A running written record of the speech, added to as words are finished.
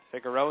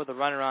Figueroa, the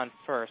runner on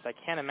first. I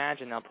can't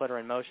imagine they'll put her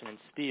in motion and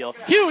steal.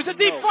 Hughes, a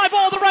deep fly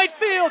ball to right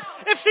field.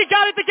 If she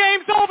got it, the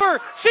game's over.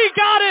 She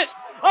got it.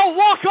 A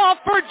walk-off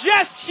for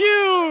Jess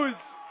Hughes.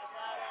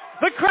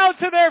 The crowd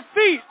to their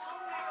feet.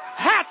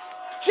 Hats,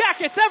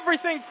 jackets,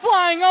 everything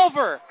flying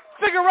over.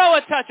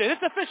 Figueroa touches.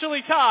 It's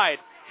officially tied.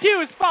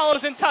 Hughes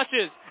follows and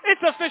touches.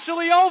 It's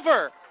officially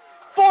over.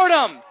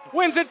 Fordham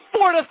wins it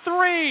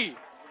 4-3.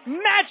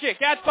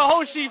 Magic at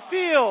Bohoshi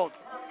Field.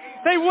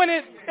 They win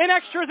it in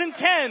extras in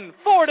 10,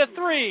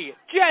 4-3.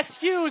 Jess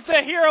Hughes,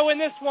 the hero in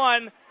this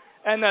one.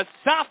 And the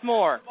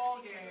sophomore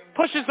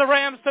pushes the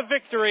Rams to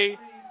victory.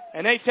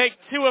 And they take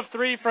 2 of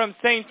 3 from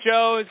St.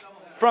 Joe's,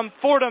 from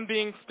Fordham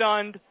being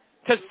stunned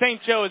to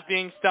St. Joe's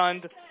being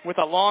stunned, with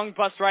a long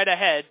bus ride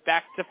ahead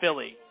back to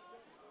Philly.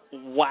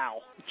 Wow.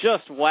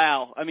 Just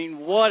wow. I mean,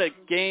 what a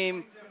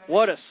game.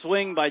 What a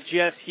swing by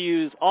Jess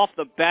Hughes. Off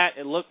the bat,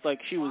 it looked like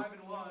she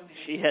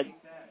had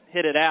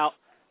hit it out.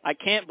 I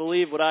can't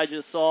believe what I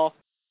just saw.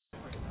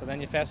 So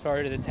then you fast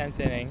forward to the 10th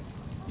inning,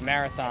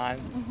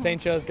 marathon.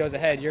 St. Joe's goes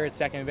ahead. You're at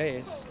second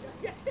base.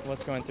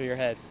 What's going through your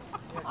head?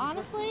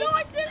 Honestly,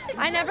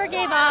 I never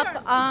gave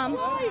up.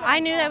 I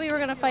knew that we were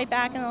going to fight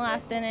back in the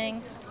last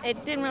inning.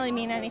 It didn't really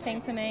mean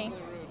anything to me.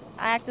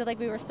 I acted like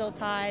we were still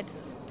tied.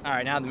 All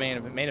right, now the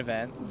main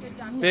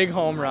event. Big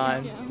home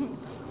run.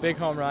 Big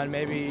home run.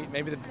 Maybe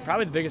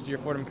probably the biggest of your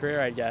Fordham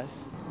career, I guess.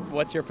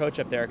 What's your approach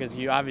up there? Because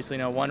you obviously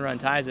know 1 run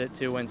ties it,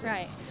 2 wins.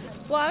 Right.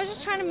 Well, I was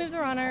just trying to move the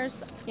runners.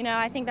 You know,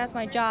 I think that's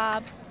my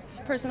job.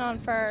 Person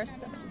on first.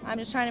 I'm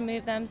just trying to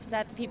move them so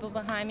that the people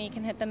behind me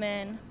can hit them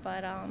in.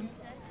 But I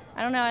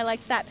don't know. I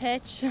liked that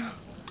pitch.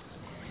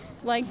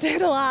 Liked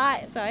it a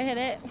lot, so I hit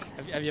it.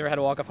 Have you ever had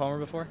a walk-off homer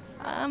before?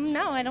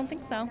 No, I don't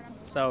think so.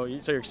 So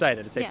you're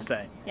excited, it's safe to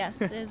say. Yes,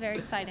 it is very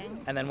exciting.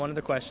 And then one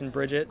other question,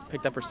 Bridget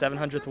picked up her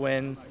 700th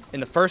win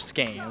in the first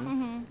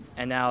game,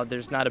 and now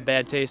there's not a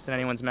bad taste in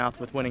anyone's mouth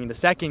with winning the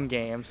second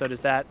game, so does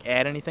that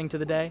add anything to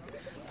the day?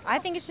 I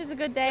think it's just a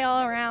good day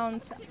all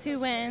around. 2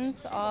 wins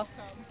off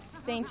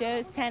St.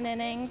 Joe's, 10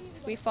 innings.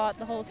 We fought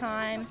the whole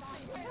time.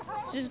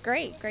 It's just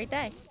great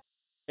day.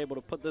 Able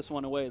to put this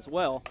one away as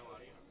well.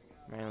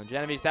 Marilyn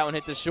Genovese, that one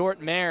hit to short.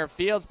 Mayor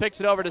Fields picks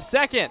it over to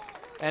second.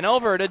 And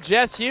over to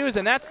Jess Hughes,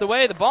 and that's the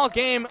way the ball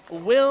game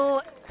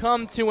will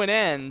come to an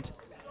end.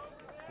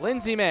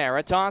 Lindsey Mayer,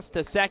 a toss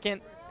to second,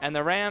 and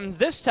the Rams,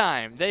 this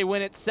time, they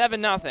win it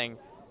 7-0.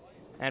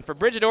 And for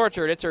Bridget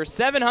Orchard, it's her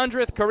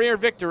 700th career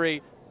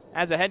victory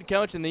as a head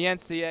coach in the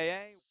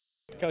NCAA.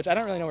 Coach, I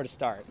don't really know where to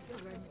start.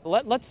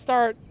 Let's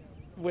start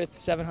with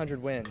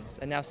 700 wins,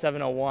 and now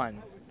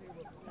 701.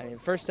 I mean,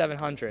 first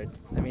 700.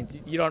 I mean,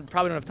 you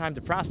probably don't have time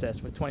to process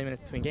with 20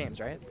 minutes between games,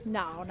 right?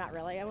 No, not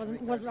really. I was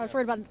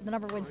worried about the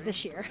number of wins this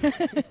year.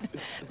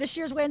 This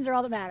year's wins are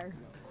all that matter.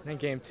 I think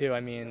game 2,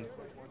 I mean,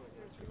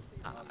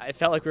 I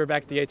felt like we were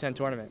back at the A-10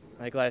 tournament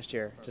like last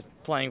year, just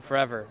playing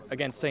forever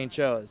against St.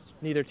 Joe's.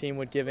 Neither team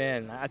would give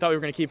in. I thought we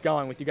were going to keep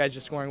going with you guys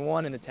just scoring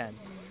 1 in the 10th.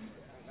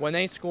 When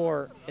they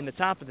score in the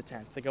top of the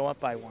 10th, they go up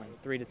by 1,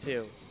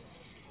 3-2.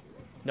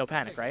 No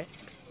panic, right?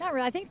 Not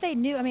really. I think they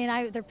knew. I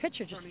mean, their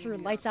pitcher just threw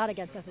lights out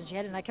against us,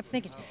 and I kept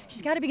thinking,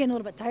 she's got to be getting a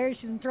little bit tired.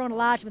 She's been throwing a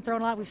lot. We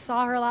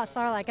saw her a lot.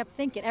 I kept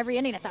thinking every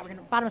inning, I thought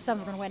bottom of 7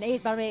 we're going to win,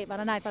 8, bottom of 8,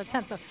 bottom of 9, bottom of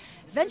 10. So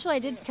eventually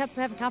I kept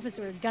having confidence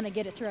that we were going to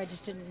get it through. I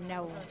just didn't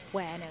know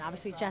when. And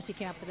obviously Jessie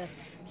came up with a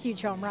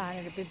huge home run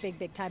and a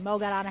big time. Mo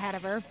got on ahead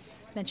of her.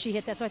 Then she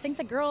hit that. So I think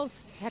the girls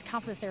had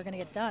confidence they were going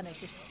to get done. It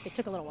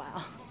took a little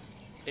while.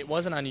 It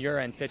wasn't on your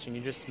end pitching.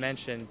 You just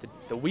mentioned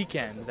the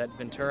weekend that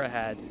Ventura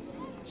had.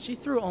 She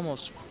threw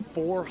almost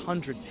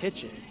 400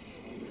 pitches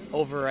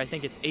over, I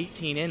think it's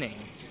 18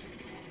 innings.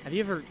 Have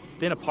you ever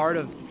been a part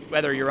of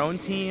whether your own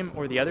team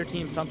or the other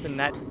team something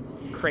that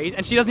crazy?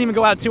 And she doesn't even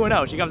go out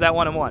 2-0. She comes out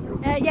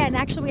 1-1. Yeah, and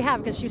actually we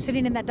have, because she was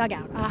sitting in that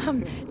dugout.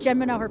 Jen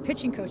Minot, her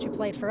pitching coach who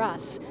played for us,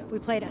 we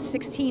played a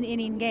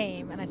 16-inning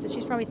game, and I said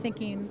she's probably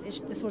thinking,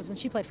 this was when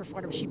she played for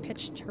Fordham, she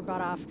pitched her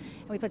butt off,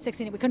 and we played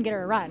 16, we couldn't get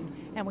her a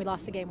run, and we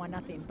lost the game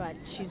 1-0, but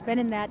she's been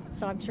in that,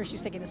 so I'm sure she's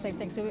thinking the same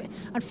thing. So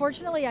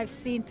unfortunately, I've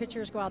seen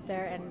pitchers go out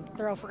there and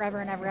throw forever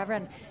and ever,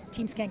 and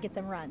teams can't get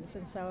them runs,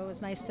 and so it was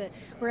nice to,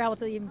 we were able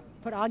to even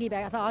put Augie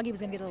back. I thought Augie was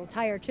going to get a little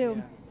tired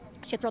too.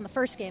 She had thrown the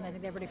first game, I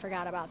think everybody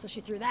forgot about, so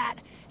she threw that,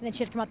 and then she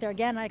had to come out there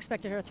again, and I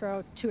expected her to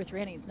throw 2 or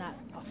 3 innings, not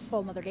a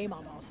full another game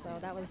almost, so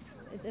that was,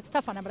 it's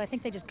tough on them, but I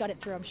think they just got it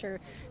through. I'm sure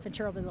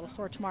Ventura will be a little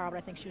sore tomorrow, but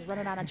I think she was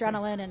running on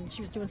adrenaline, and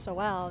she was doing so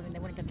well, I mean, they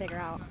weren't going to take her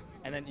out.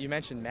 And then you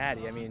mentioned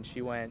Maddie. I mean,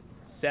 she went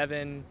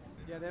 7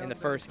 in the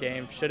first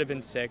game, should have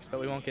been 6,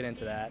 but we won't get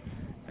into that.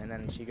 And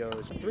then she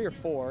goes 3 or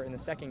 4 in the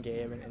second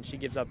game, and she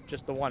gives up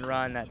just the 1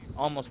 run that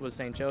almost was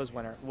St. Joe's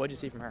winner. What did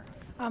you see from her?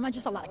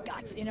 Just a lot of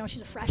guts. You know, she's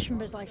a freshman,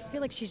 but I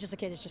feel like she's just a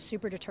kid that's just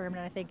super determined.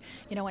 And I think,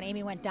 you know, when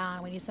Amy went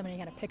down, we need somebody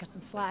to kind of pick up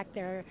some slack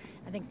there.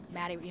 I think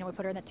Maddie, you know, we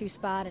put her in that 2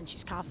 spot, and she's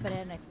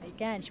confident. And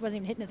again, she wasn't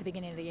even hitting at the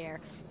beginning of the year.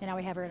 And now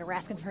we have her in, we're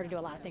asking for her to do a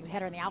lot of things. We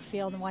had her in the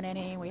outfield in 1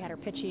 inning. We had her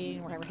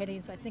pitching, we had her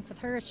hitting. So I think with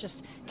her, it's just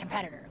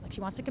competitor. Like,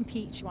 she wants to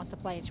compete, she wants to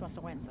play, and she wants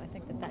to win. So I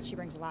think that she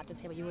brings a lot to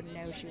the table. You wouldn't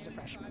know she was a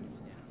freshman.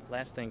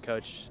 Last thing,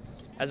 Coach,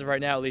 as of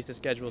right now, at least the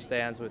schedule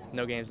stands with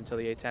no games until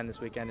the A-10 this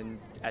weekend and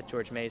at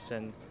George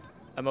Mason.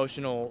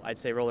 Emotional, I'd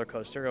say, roller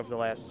coaster over the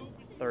last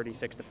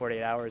 36 to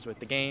 48 hours with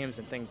the games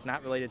and things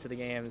not related to the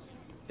games.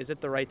 Is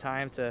it the right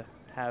time to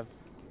have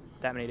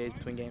that many days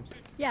between games?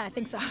 Yeah, I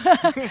think so.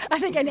 I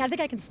think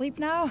I can sleep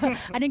now.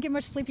 I didn't get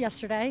much sleep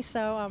yesterday, so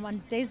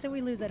on days that we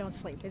lose, I don't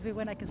sleep. Days we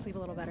win, I can sleep a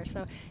little better.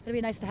 So it'll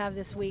be nice to have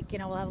this week.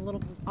 We'll have a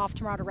little off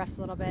tomorrow to rest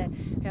a little bit.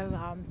 We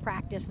have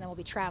practice, and then we'll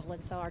be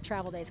traveling. So our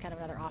travel day is kind of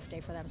another off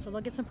day for them. So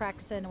they'll get some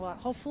practice in. Well,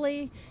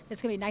 hopefully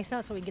it's going to be nice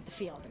out so we can get the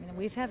field.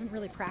 We haven't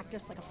really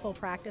practiced like a full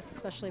practice,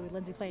 especially with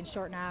Lindsay playing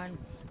short now and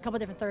a couple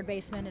of different third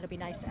basemen. It'll be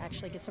nice to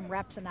actually get some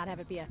reps and not have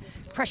it be a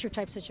pressure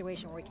type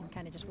situation where we can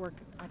kind of just work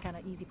on kind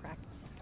of easy practice.